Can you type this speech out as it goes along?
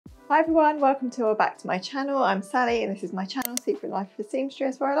Hi everyone, welcome or back to my channel. I'm Sally and this is my channel Secret Life of a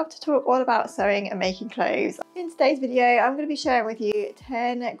Seamstress, where I love to talk all about sewing and making clothes. In today's video I'm going to be sharing with you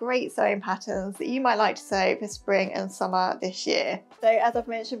 10 great sewing patterns that you might like to sew for spring and summer this year. So as I've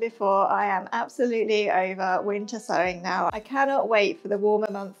mentioned before, I am absolutely over winter sewing now. I cannot wait for the warmer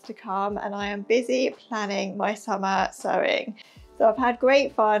months to come and I am busy planning my summer sewing. So I've had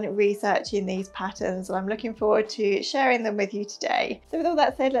great fun researching these patterns and I'm looking forward to sharing them with you today. So with all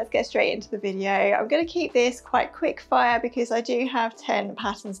that said, let's get straight into the video. I'm going to keep this quite quick fire because I do have 10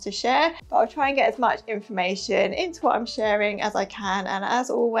 patterns to share, but I'll try and get as much information into what I'm sharing as I can. And as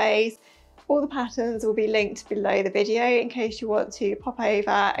always, all the patterns will be linked below the video in case you want to pop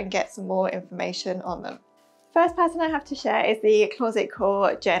over and get some more information on them. First pattern I have to share is the Closet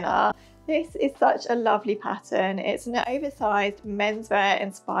Core Jenna. This is such a lovely pattern. It's an oversized menswear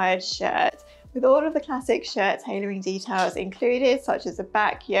inspired shirt with all of the classic shirt tailoring details included, such as a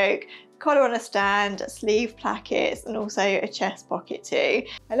back yoke, collar on a stand, sleeve plackets, and also a chest pocket too.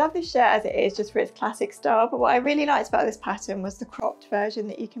 I love this shirt as it is just for its classic style, but what I really liked about this pattern was the cropped version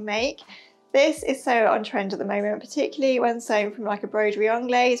that you can make. This is so on trend at the moment, particularly when sewn from like a broderie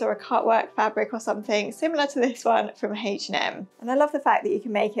anglaise or a cutwork fabric or something similar to this one from H&M. And I love the fact that you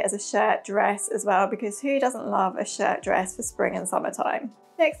can make it as a shirt dress as well, because who doesn't love a shirt dress for spring and summertime?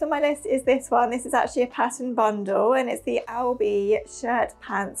 Next on my list is this one. This is actually a pattern bundle and it's the Albee shirt,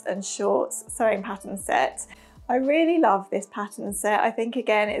 pants and shorts sewing pattern set. I really love this pattern set. I think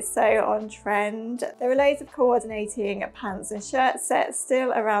again it's so on trend. There are loads of coordinating pants and shirt sets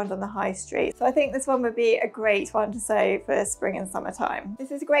still around on the high street, so I think this one would be a great one to sew for spring and summertime.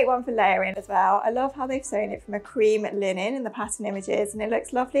 This is a great one for layering as well. I love how they've sewn it from a cream linen in the pattern images and it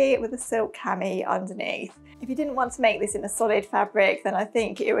looks lovely with a silk cami underneath. If you didn't want to make this in a solid fabric, then I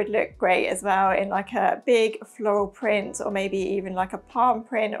think it would look great as well in like a big floral print or maybe even like a palm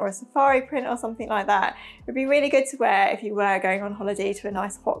print or a safari print or something like that. It would be really good to wear if you were going on holiday to a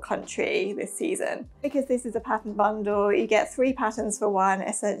nice hot country this season. Because this is a pattern bundle, you get 3 patterns for one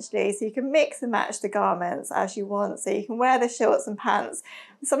essentially, so you can mix and match the garments as you want. So you can wear the shorts and pants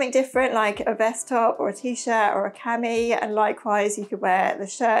with something different like a vest top or a t-shirt or a cami, and likewise you could wear the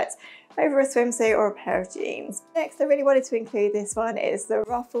shirt over a swimsuit or a pair of jeans. Next, I really wanted to include this one is the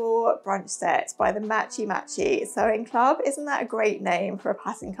Ruffle Brunch Set by the Matchy Matchy Sewing Club. Isn't that a great name for a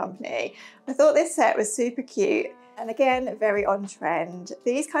pattern company? I thought this set was super cute and again very on trend.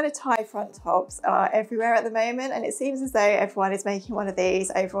 These kind of tie front tops are everywhere at the moment and it seems as though everyone is making one of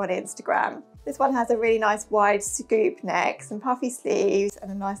these over on Instagram. This one has a really nice wide scoop neck, some puffy sleeves and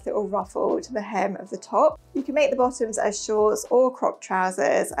a nice little ruffle to the hem of the top. You can make the bottoms as shorts or crop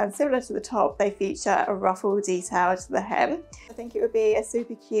trousers, and similar to the top they feature a ruffle detail to the hem. I think it would be a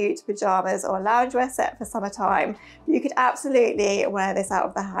super cute pyjamas or loungewear set for summertime. You could absolutely wear this out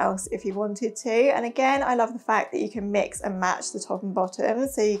of the house if you wanted to, and again I love the fact that you can mix and match the top and bottom,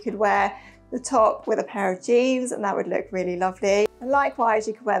 so you could wear the top with a pair of jeans and that would look really lovely. And likewise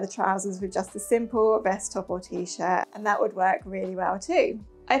you could wear the trousers with just a simple vest top or t-shirt and that would work really well too.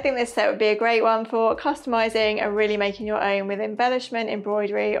 I think this set would be a great one for customizing and really making your own with embellishment,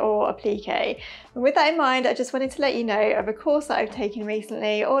 embroidery or applique. And with that in mind, I just wanted to let you know of a course that I've taken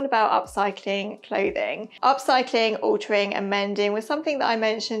recently all about upcycling clothing. Upcycling, altering and mending was something that I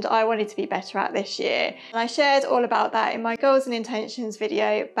mentioned I wanted to be better at this year. And I shared all about that in my goals and intentions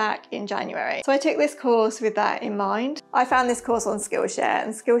video back in January. So I took this course with that in mind. I found this course on Skillshare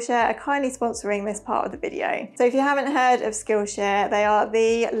and Skillshare are kindly sponsoring this part of the video. So if you haven't heard of Skillshare, they are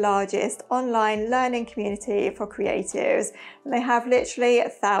the largest online learning community for creatives and they have literally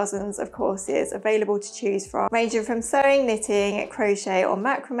thousands of courses available to choose from, ranging from sewing, knitting, crochet or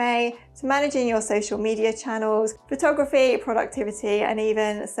macrame to managing your social media channels, photography, productivity and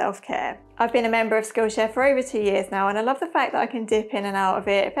even self-care. I've been a member of Skillshare for over 2 years now and I love the fact that I can dip in and out of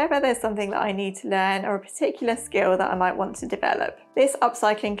it if ever there's something that I need to learn or a particular skill that I might want to develop. This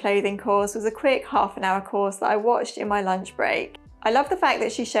upcycling clothing course was a quick half-an-hour course that I watched in my lunch break. I love the fact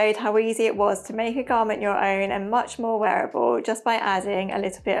that she showed how easy it was to make a garment your own and much more wearable just by adding a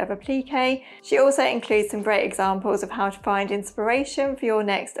little bit of applique. She also includes some great examples of how to find inspiration for your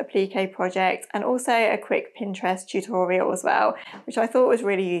next applique project and also a quick Pinterest tutorial as well, which I thought was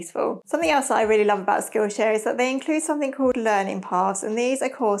really useful. Something else that I really love about Skillshare is that they include something called learning paths, and these are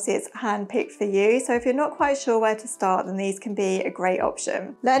courses handpicked for you, so if you're not quite sure where to start then these can be a great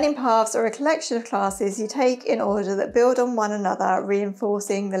option. Learning paths are a collection of classes you take in order that build on one another,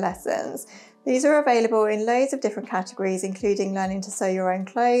 reinforcing the lessons. These are available in loads of different categories, including learning to sew your own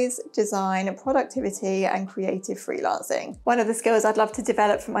clothes, design, productivity, and creative freelancing. One of the skills I'd love to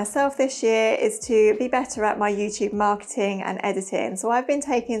develop for myself this year is to be better at my YouTube marketing and editing. So I've been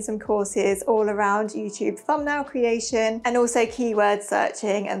taking some courses all around YouTube thumbnail creation and also keyword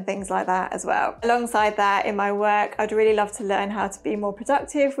searching and things like that as well. Alongside that, in my work, I'd really love to learn how to be more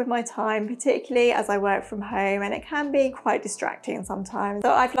productive with my time, particularly as I work from home, and it can be quite distracting sometimes.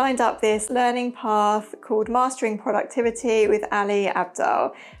 So I've lined up this learning path called Mastering Productivity with Ali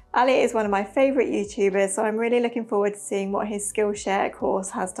Abdal. Ali is one of my favourite YouTubers, so I'm really looking forward to seeing what his Skillshare course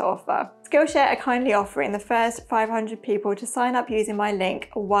has to offer. Skillshare are kindly offering the first 500 people to sign up using my link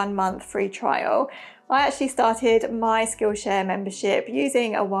a 1-month free trial. I actually started my Skillshare membership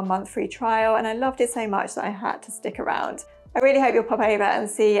using a 1-month free trial, and I loved it so much that I had to stick around. I really hope you'll pop over and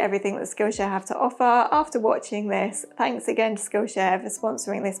see everything that Skillshare have to offer after watching this. Thanks again to Skillshare for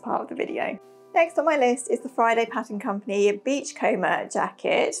sponsoring this part of the video. Next on my list is the Friday Pattern Company Beachcomber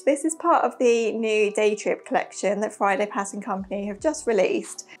jacket. This is part of the new day trip collection that Friday Pattern Company have just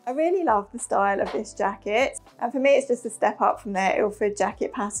released. I really love the style of this jacket, and for me it's just a step up from their Ilford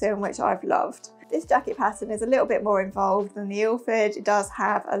jacket pattern, which I've loved. This jacket pattern is a little bit more involved than the Ilford. It does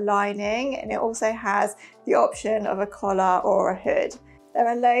have a lining, and it also has the option of a collar or a hood. There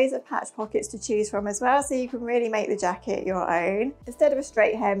are loads of patch pockets to choose from as well, so you can really make the jacket your own. Instead of a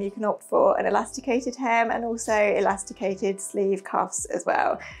straight hem, you can opt for an elasticated hem and also elasticated sleeve cuffs as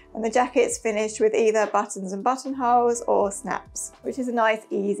well. And the jacket's finished with either buttons and buttonholes or snaps, which is a nice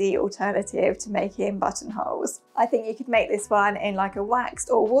easy alternative to making buttonholes. I think you could make this one in like a waxed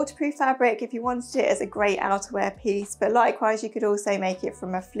or waterproof fabric if you wanted it as a great outerwear piece, but likewise you could also make it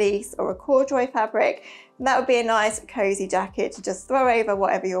from a fleece or a corduroy fabric, and that would be a nice cozy jacket to just throw over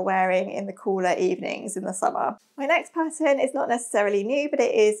whatever you're wearing in the cooler evenings in the summer. My next pattern is not necessarily new, but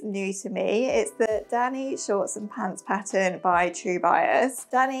it is new to me. It's the Danny shorts and pants pattern by True Bias.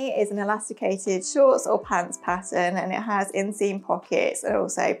 Danny is an elasticated shorts or pants pattern, and it has inseam pockets and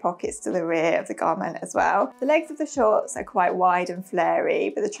also pockets to the rear of the garment as well. The legs of the shorts are quite wide and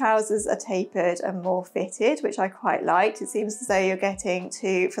flary, but the trousers are tapered and more fitted, which I quite liked. It seems as though you're getting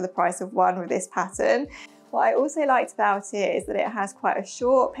 2 for the price of 1 with this pattern. What I also liked about it is that it has quite a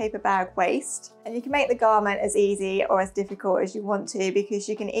short paper bag waist, and you can make the garment as easy or as difficult as you want to, because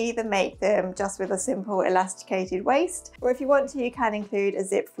you can either make them just with a simple elasticated waist, or if you want to, you can include a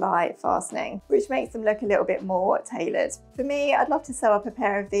zip fly fastening, which makes them look a little bit more tailored. For me, I'd love to sew up a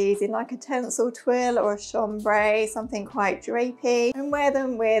pair of these in like a tencel twill or a chambray, something quite drapey, and wear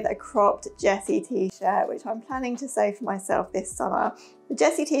them with a cropped Jessie t-shirt, which I'm planning to sew for myself this summer. The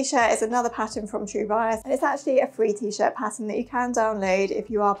Jessie t-shirt is another pattern from True Bias, and it's actually a free t-shirt pattern that you can download if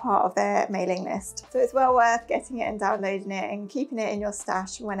you are part of their mailing list. So it's well worth getting it and downloading it and keeping it in your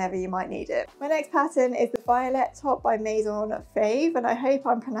stash whenever you might need it. My next pattern is the Violet top by Maison Fave, and I hope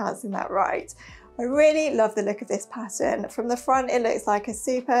I'm pronouncing that right. I really love the look of this pattern. From the front, it looks like a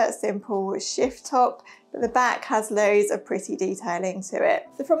super simple shift top, but the back has loads of pretty detailing to it.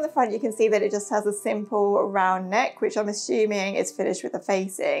 So from the front, you can see that it just has a simple round neck, which I'm assuming is finished with a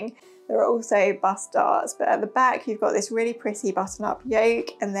facing. There are also bust darts, but at the back, you've got this really pretty button-up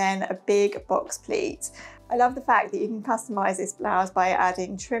yoke and then a big box pleat. I love the fact that you can customize this blouse by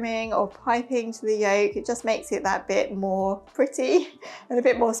adding trimming or piping to the yoke. It just makes it that bit more pretty and a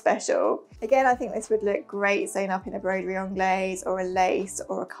bit more special. Again, I think this would look great sewn up in a broderie anglaise or a lace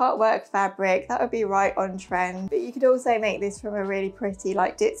or a cutwork fabric. That would be right on trend. But you could also make this from a really pretty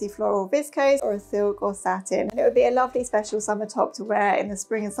like ditzy floral viscose or a silk or satin. And it would be a lovely special summer top to wear in the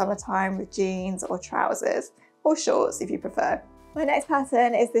spring and summertime with jeans or trousers, or shorts if you prefer. My next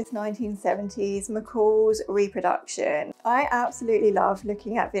pattern is this 1970s McCall's reproduction. I absolutely love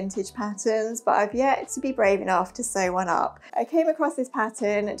looking at vintage patterns, but I've yet to be brave enough to sew one up. I came across this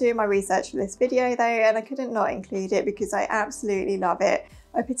pattern doing my research for this video though, and I couldn't not include it because I absolutely love it.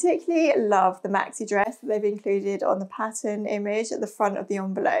 I particularly love the maxi dress that they've included on the pattern image at the front of the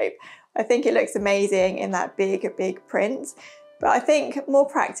envelope. I think it looks amazing in that big print. But I think more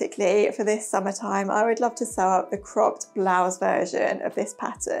practically for this summertime, I would love to sew up the cropped blouse version of this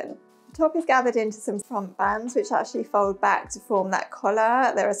pattern. The top is gathered into some front bands which actually fold back to form that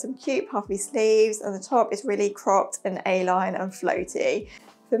collar. There are some cute puffy sleeves, and the top is really cropped and A-line and floaty.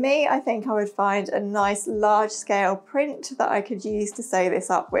 For me, I think I would find a nice large scale print that I could use to sew this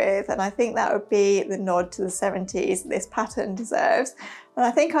up with, and I think that would be the nod to the 70s this pattern deserves. And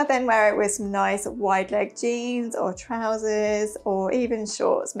I think I'd then wear it with some nice wide leg jeans or trousers or even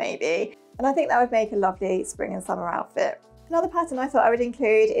shorts maybe. And I think that would make a lovely spring and summer outfit. Another pattern I thought I would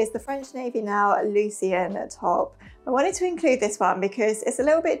include is the French Navy Now Lucien top I wanted to include this one because it's a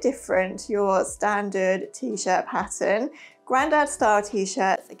little bit different to your standard t-shirt pattern. Grandad style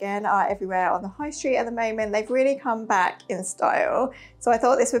t-shirts, again, are everywhere on the high street at the moment. They've really come back in style. So I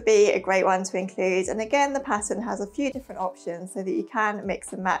thought this would be a great one to include. And again, the pattern has a few different options so that you can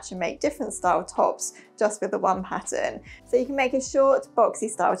mix and match and make different style tops just with the one pattern. So you can make a short boxy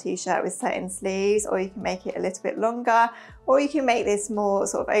style t-shirt with set-in sleeves, or you can make it a little bit longer, or you can make this more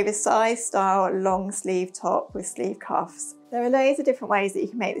sort of oversized style long sleeve top with sleeve cuffs. There are loads of different ways that you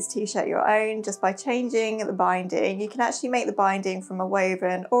can make this t-shirt your own just by changing the binding. You can actually make the binding from a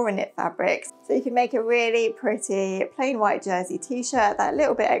woven or a knit fabric. So you can make a really pretty plain white jersey t-shirt that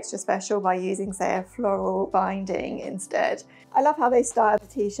little bit extra special by using, say, a floral binding instead. I love how they styled the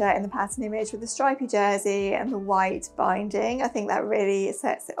t-shirt in the pattern image with the stripy jersey and the white binding. I think that really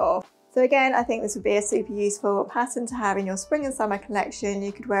sets it off. So again, I think this would be a super useful pattern to have in your spring and summer collection.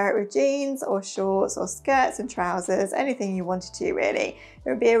 You could wear it with jeans or shorts or skirts and trousers, anything you wanted to really. It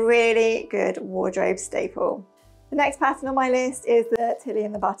would be a really good wardrobe staple. The next pattern on my list is the Tilly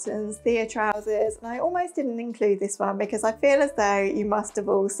and the Buttons Thea trousers, and I almost didn't include this one because I feel as though you must have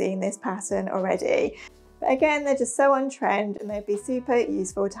all seen this pattern already. But again, they're just so on trend and they'd be super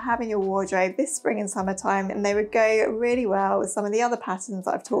useful to have in your wardrobe this spring and summertime, and they would go really well with some of the other patterns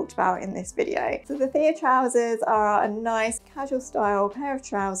that I've talked about in this video. So the Thea trousers are a nice casual style pair of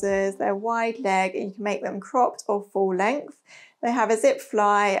trousers. They're wide leg and you can make them cropped or full length. They have a zip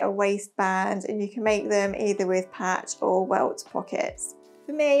fly, a waistband, and you can make them either with patch or welt pockets.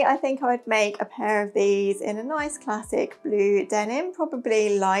 For me, I think I would make a pair of these in a nice classic blue denim,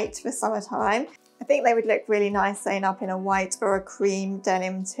 probably light for summertime. I think they would look really nice sewn up in a white or a cream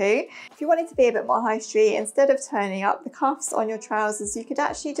denim too. If you wanted to be a bit more high street, instead of turning up the cuffs on your trousers, you could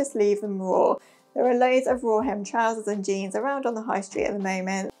actually just leave them raw. There are loads of raw hem trousers and jeans around on the high street at the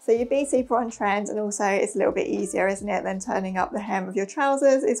moment, so you'd be super on trend, and also it's a little bit easier, isn't it, than turning up the hem of your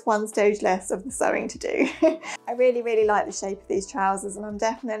trousers. It's one stage less of the sewing to do. I really like the shape of these trousers, and I'm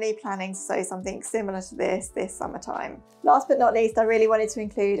definitely planning to sew something similar to this summertime. Last but not least, I really wanted to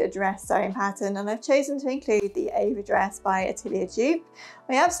include a dress sewing pattern, and I've chosen to include the Ava dress by Atelier Dupe.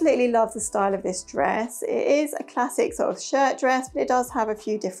 I absolutely love the style of this dress. It is a classic sort of shirt dress, but it does have a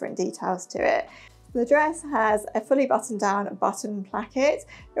few different details to it. The dress has a fully buttoned down button placket.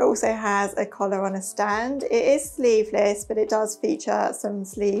 It also has a collar on a stand. It is sleeveless, but it does feature some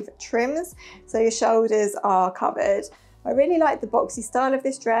sleeve trims, so your shoulders are covered. I really like the boxy style of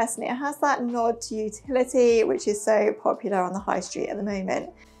this dress, and it has that nod to utility, which is so popular on the high street at the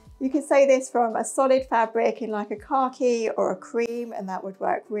moment. You could sew this from a solid fabric in like a khaki or a cream, and that would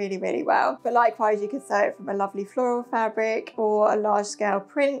work really well. But likewise, you could sew it from a lovely floral fabric or a large scale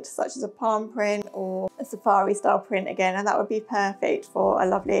print such as a palm print or a safari style print again, and that would be perfect for a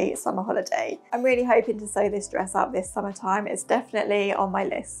lovely summer holiday. I'm really hoping to sew this dress up this summertime. It's definitely on my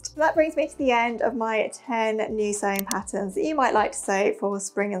list. So that brings me to the end of my 10 new sewing patterns that you might like to sew for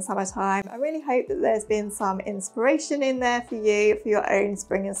spring and summertime. I really hope that there's been some inspiration in there for you for your own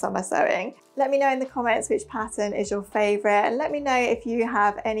spring and summer sewing. Let me know in the comments which pattern is your favourite, and let me know if you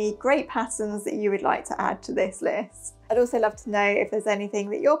have any great patterns that you would like to add to this list. I'd also love to know if there's anything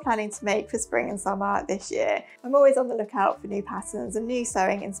that you're planning to make for spring and summer this year. I'm always on the lookout for new patterns and new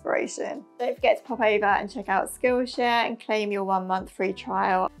sewing inspiration. Don't forget to pop over and check out Skillshare and claim your 1-month free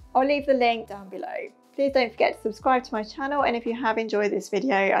trial. I'll leave the link down below. Please don't forget to subscribe to my channel, and if you have enjoyed this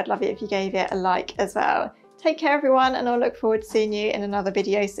video, I'd love it if you gave it a like as well. Take care everyone, and I'll look forward to seeing you in another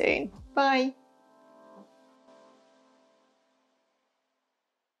video soon. Bye!